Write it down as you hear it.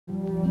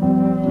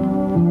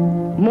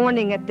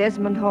Morning at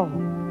Desmond Hall,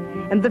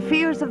 and the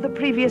fears of the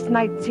previous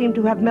night seemed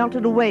to have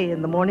melted away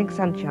in the morning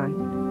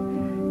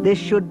sunshine. This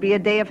should be a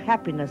day of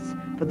happiness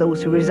for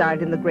those who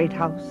reside in the great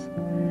house,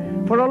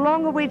 for a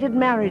long-awaited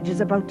marriage is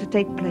about to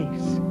take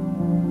place.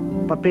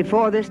 But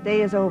before this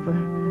day is over,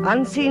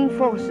 unseen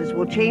forces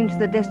will change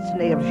the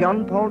destiny of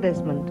Jean-Paul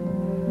Desmond.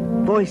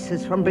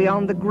 Voices from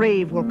beyond the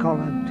grave will call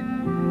out,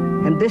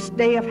 and this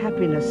day of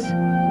happiness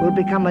will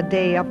become a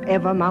day of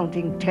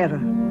ever-mounting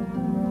terror.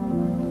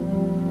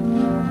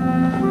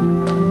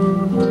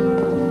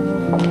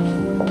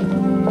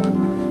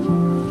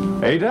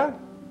 Ada?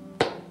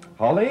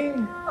 Holly?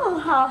 Oh,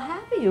 how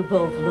happy you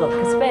both look,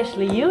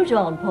 especially you,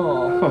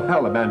 Jean-Paul.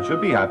 Well, a man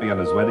should be happy on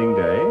his wedding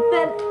day.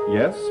 Then...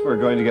 Yes, we're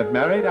going to get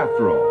married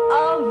after all.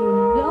 Oh,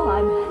 you know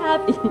I'm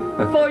happy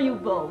for you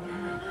both.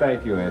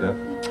 Thank you, Ada.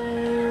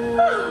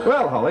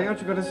 Well, Holly, aren't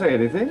you going to say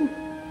anything?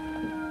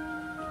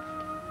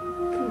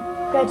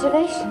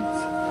 Congratulations.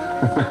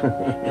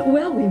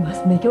 Well, we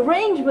must make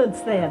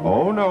arrangements then.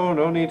 Oh,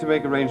 no need to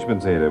make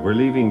arrangements, Ada. We're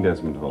leaving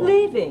Desmond Hall.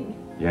 Leaving?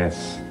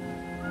 Yes.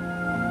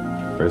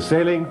 We're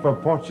sailing for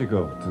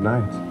Portugal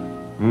tonight.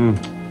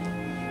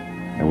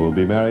 And we'll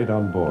be married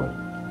on board.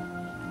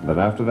 And then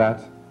after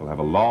that, we'll have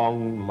a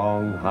long,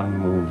 long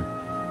honeymoon.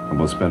 And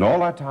we'll spend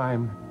all our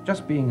time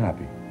just being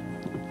happy.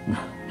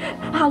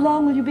 How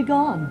long will you be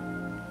gone?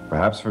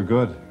 Perhaps for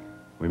good.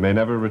 We may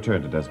never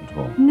return to Desmond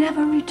Hall.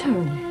 Never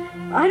return.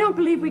 I don't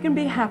believe we can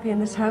be happy in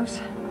this house.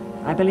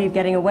 I believe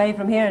getting away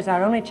from here is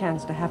our only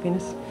chance to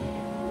happiness.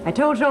 I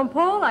told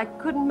Jean-Paul I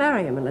couldn't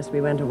marry him unless we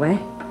went away.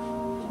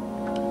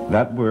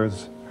 That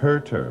was her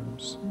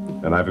terms,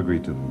 and I've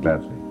agreed to them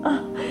gladly.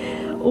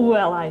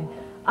 Well,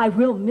 I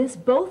will miss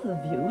both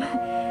of you,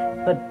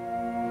 but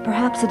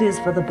perhaps it is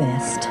for the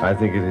best. I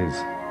think it is.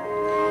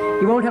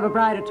 You won't have a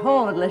bride at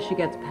all unless she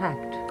gets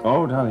packed.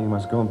 Oh, darling, you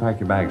must go and pack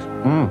your bags.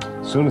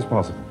 As soon as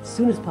possible. As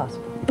soon as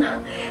possible.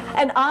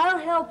 And I'll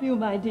help you,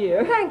 my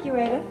dear. Thank you,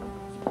 Ada.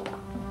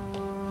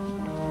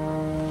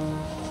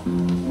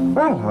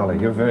 Well, Holly,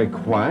 you're very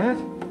quiet.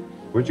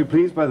 Weren't you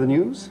pleased by the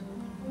news?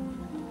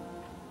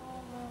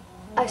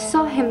 I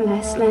saw him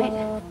last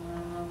night.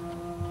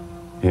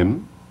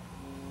 Him?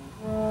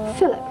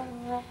 Philip.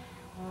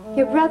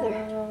 Your brother.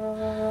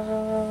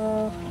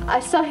 I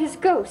saw his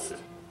ghost.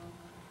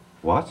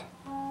 What?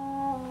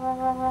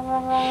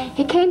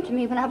 He came to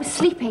me when I was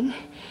sleeping.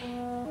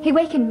 He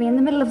wakened me in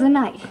the middle of the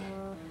night.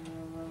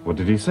 What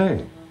did he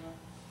say?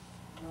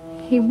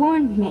 He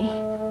warned me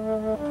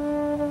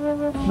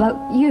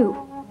about you.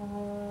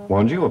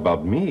 Warned you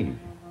about me?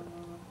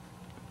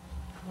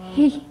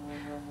 He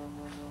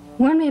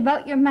warned me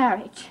about your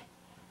marriage.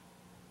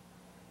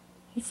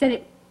 He said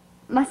it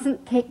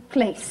mustn't take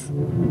place. I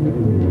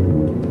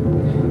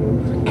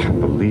can't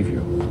believe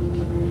you.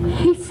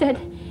 He said,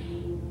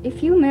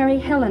 if you marry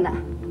Helena,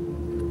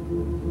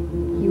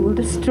 you will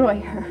destroy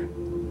her.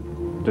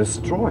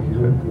 Destroy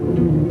her?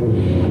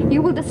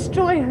 You will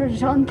destroy her,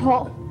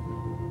 Jean-Paul.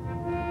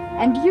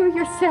 And you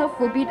yourself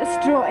will be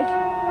destroyed.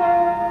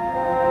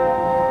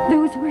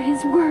 Those were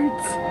his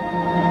words.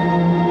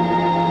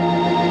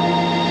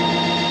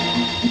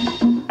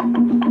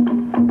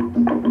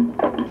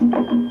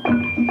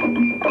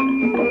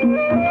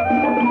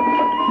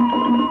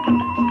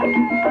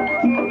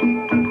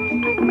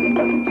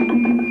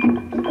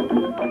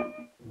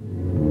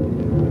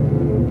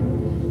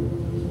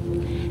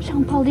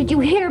 Jean-Paul, did you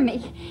hear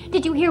me?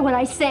 Did you hear what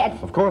I said?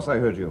 Of course I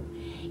heard you.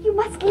 You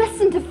must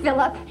listen to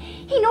Philip.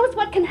 He knows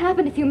what can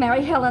happen if you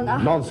marry Helena.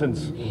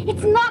 Nonsense.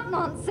 It's not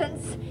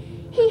nonsense.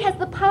 He has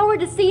the power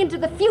to see into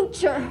the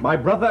future. My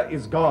brother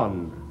is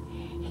gone.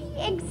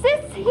 He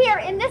exists here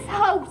in this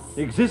house.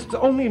 He exists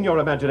only in your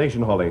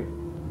imagination, Holly.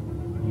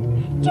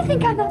 Do you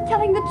think I'm not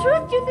telling the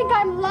truth? Do you think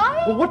I'm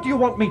lying? Well, what do you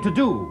want me to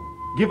do?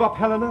 Give up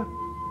Helena?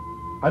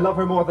 I love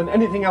her more than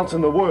anything else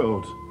in the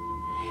world.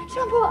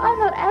 Jean-Paul, I'm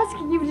not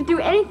asking you to do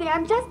anything.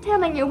 I'm just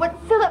telling you what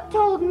Philip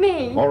told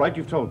me. All right,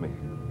 you've told me.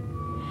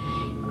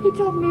 He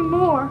told me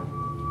more.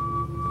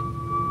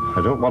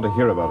 I don't want to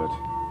hear about it.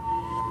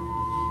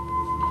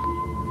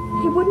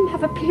 He wouldn't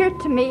have appeared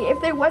to me if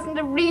there wasn't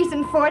a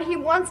reason for it. He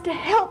wants to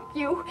help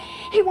you.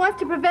 He wants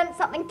to prevent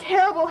something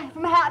terrible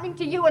from happening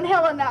to you and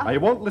Helena. I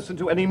won't listen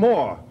to any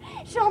more.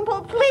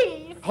 Jean-Paul,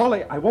 please.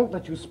 Holly, I won't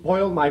let you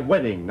spoil my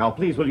wedding. Now,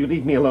 please, will you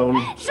leave me alone?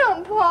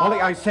 Jean-Paul.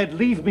 Holly, I said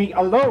leave me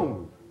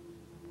alone.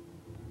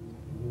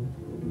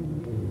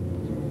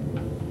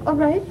 All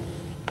right.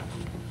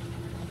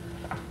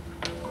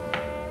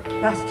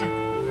 Master,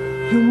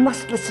 you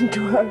must listen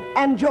to her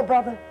and your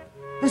brother.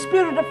 The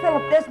spirit of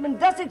Philip Desmond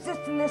does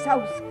exist in this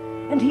house,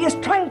 and he is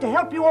trying to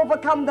help you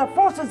overcome the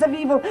forces of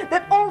evil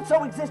that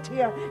also exist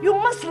here. You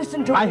must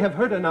listen to I have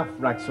heard enough,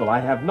 Raxel. I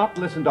have not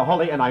listened to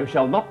Holly, and I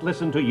shall not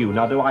listen to you.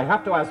 Now, do I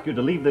have to ask you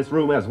to leave this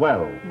room as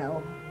well?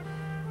 No.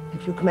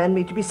 If you command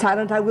me to be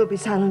silent, I will be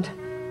silent.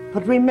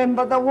 But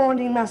remember the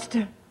warning,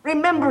 Master.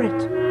 Remember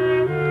it.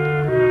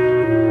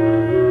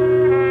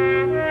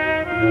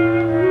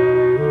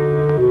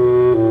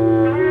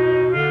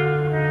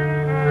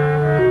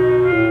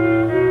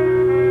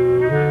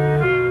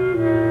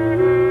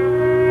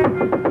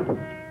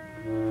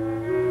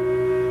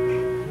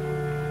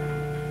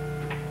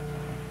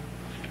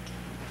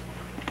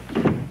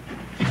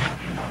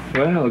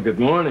 Well, good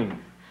morning.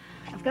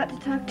 I've got to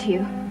talk to you.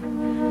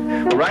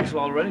 Well, Rax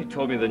already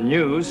told me the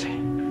news. So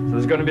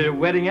there's going to be a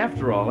wedding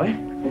after all, eh?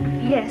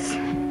 Yes.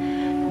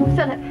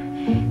 Philip,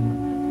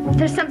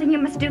 there's something you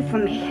must do for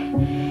me.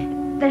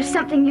 There's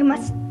something you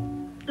must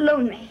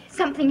loan me.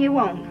 Something you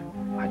own.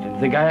 I didn't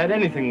think I had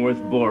anything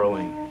worth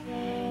borrowing.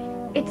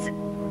 It's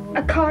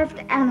a carved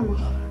animal.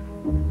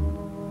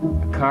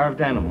 A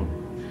carved animal?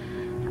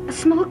 A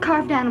small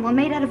carved animal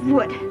made out of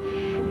wood.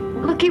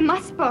 Look, you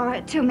must borrow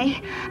it to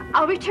me.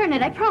 I'll return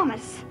it, I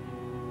promise.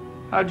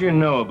 How do you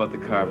know about the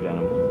carved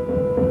animal?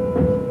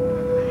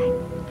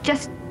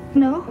 Just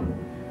know?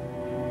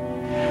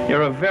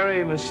 You're a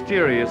very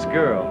mysterious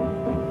girl.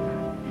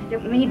 I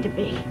don't mean to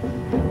be.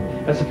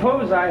 Now,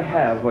 suppose I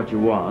have what you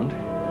want,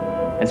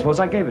 and suppose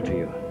I gave it to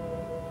you.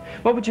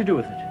 What would you do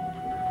with it?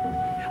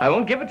 I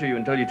won't give it to you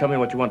until you tell me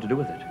what you want to do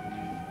with it.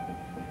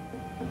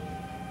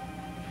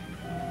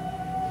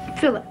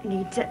 Philip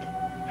needs it.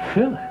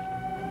 Philip?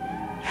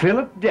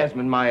 Philip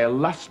Desmond, my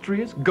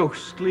illustrious,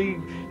 ghostly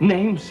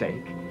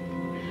namesake.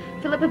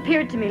 Philip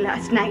appeared to me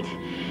last night.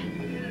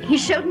 He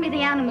showed me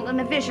the animal in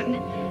a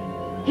vision.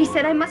 He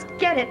said I must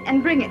get it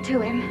and bring it to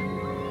him.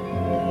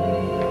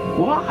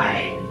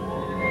 Why?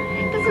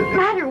 It doesn't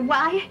matter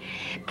why.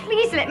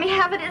 Please let me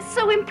have it. It's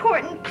so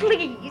important,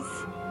 please.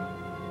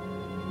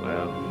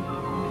 Well,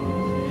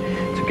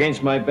 it's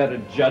against my better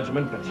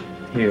judgment, but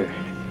here.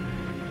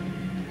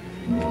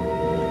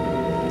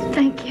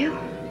 Thank you.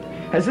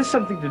 Has this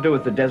something to do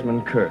with the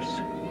Desmond curse?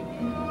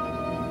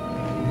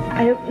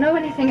 I don't know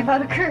anything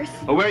about a curse.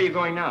 Well, where are you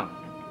going now?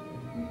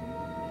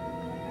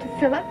 To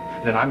Philip?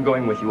 Then I'm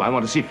going with you. I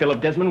want to see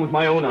Philip Desmond with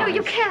my own eyes. No,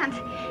 you can't.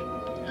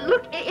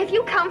 Look, if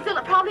you come,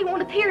 Philip probably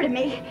won't appear to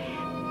me.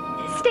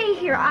 Stay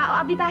here.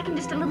 I'll be back in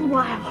just a little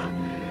while.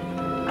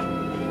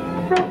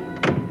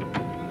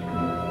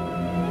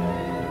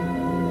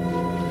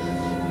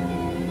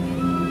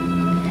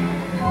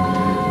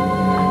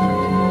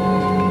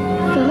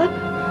 Philip?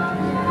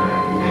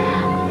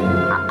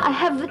 I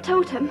have the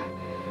totem.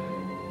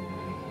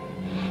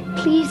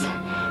 Please,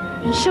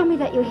 show me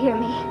that you hear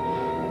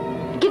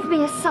me. Give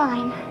me a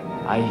sign.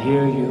 I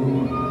hear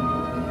you.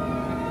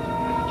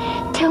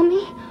 Tell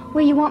me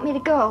where you want me to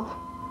go.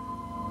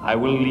 I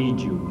will lead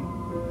you.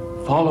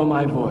 Follow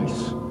my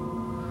voice.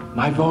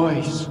 My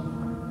voice.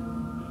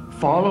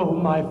 Follow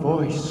my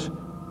voice.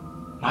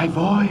 My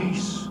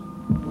voice.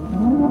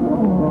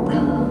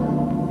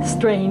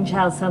 Strange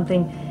how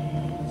something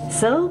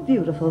so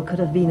beautiful could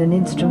have been an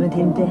instrument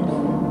in death.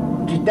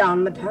 Put it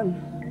down, madame.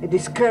 It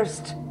is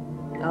cursed.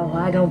 Oh,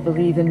 I don't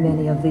believe in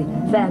many of the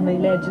family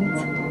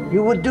legends.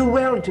 You would do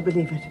well to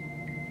believe it.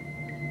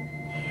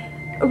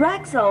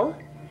 Raxel,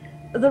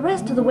 the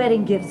rest of the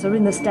wedding gifts are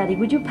in the study.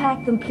 Would you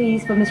pack them,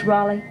 please, for Miss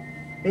Raleigh?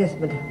 Yes,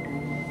 madame.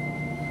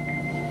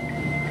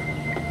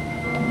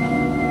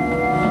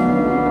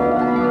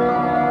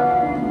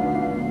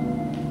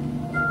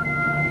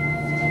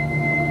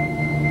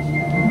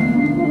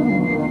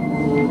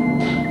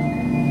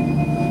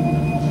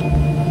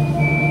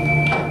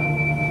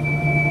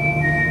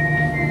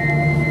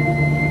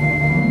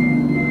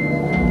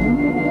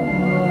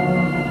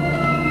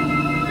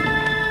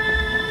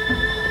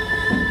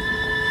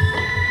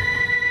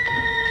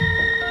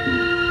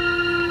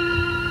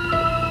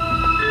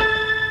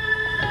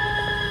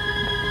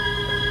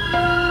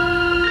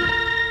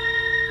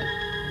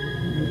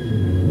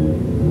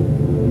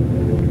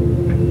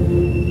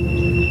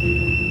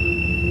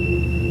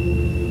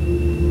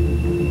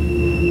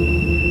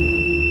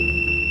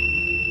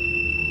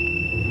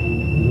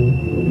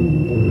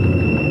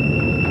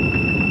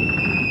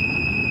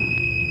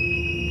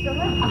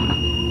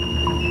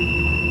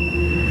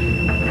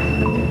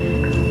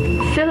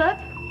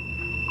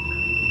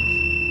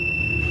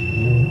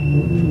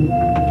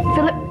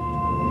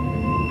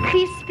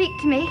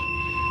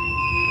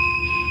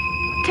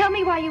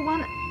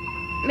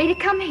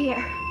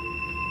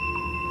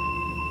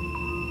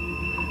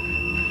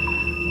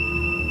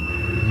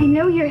 I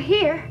know you're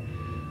here.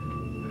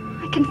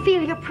 I can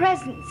feel your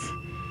presence.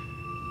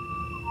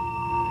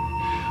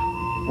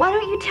 Why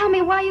don't you tell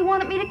me why you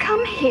wanted me to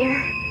come here?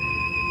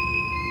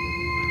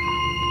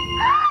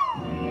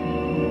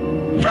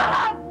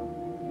 Philip!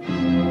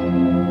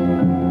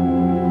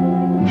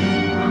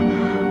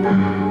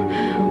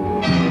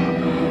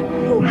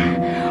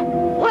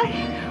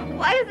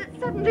 Why is it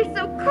suddenly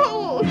so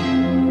cold?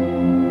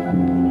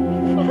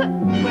 Philip,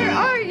 where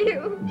are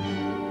you?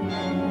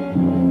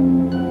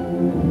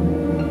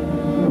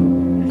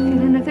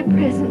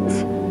 Presence.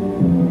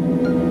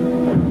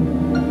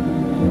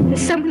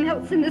 There's someone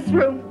else in this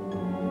room.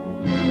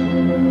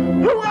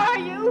 Who are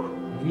you?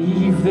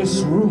 Leave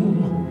this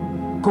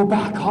room. Go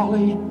back,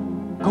 Holly.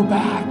 Go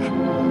back.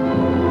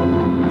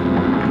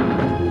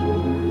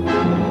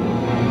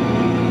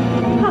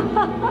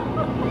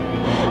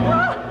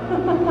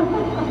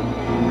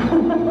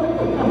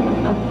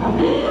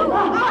 Who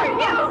are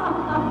you?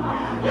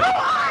 Who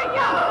are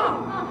you?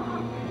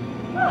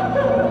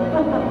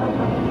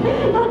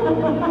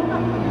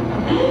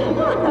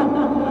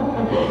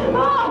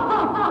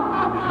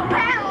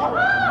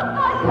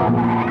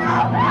 Help!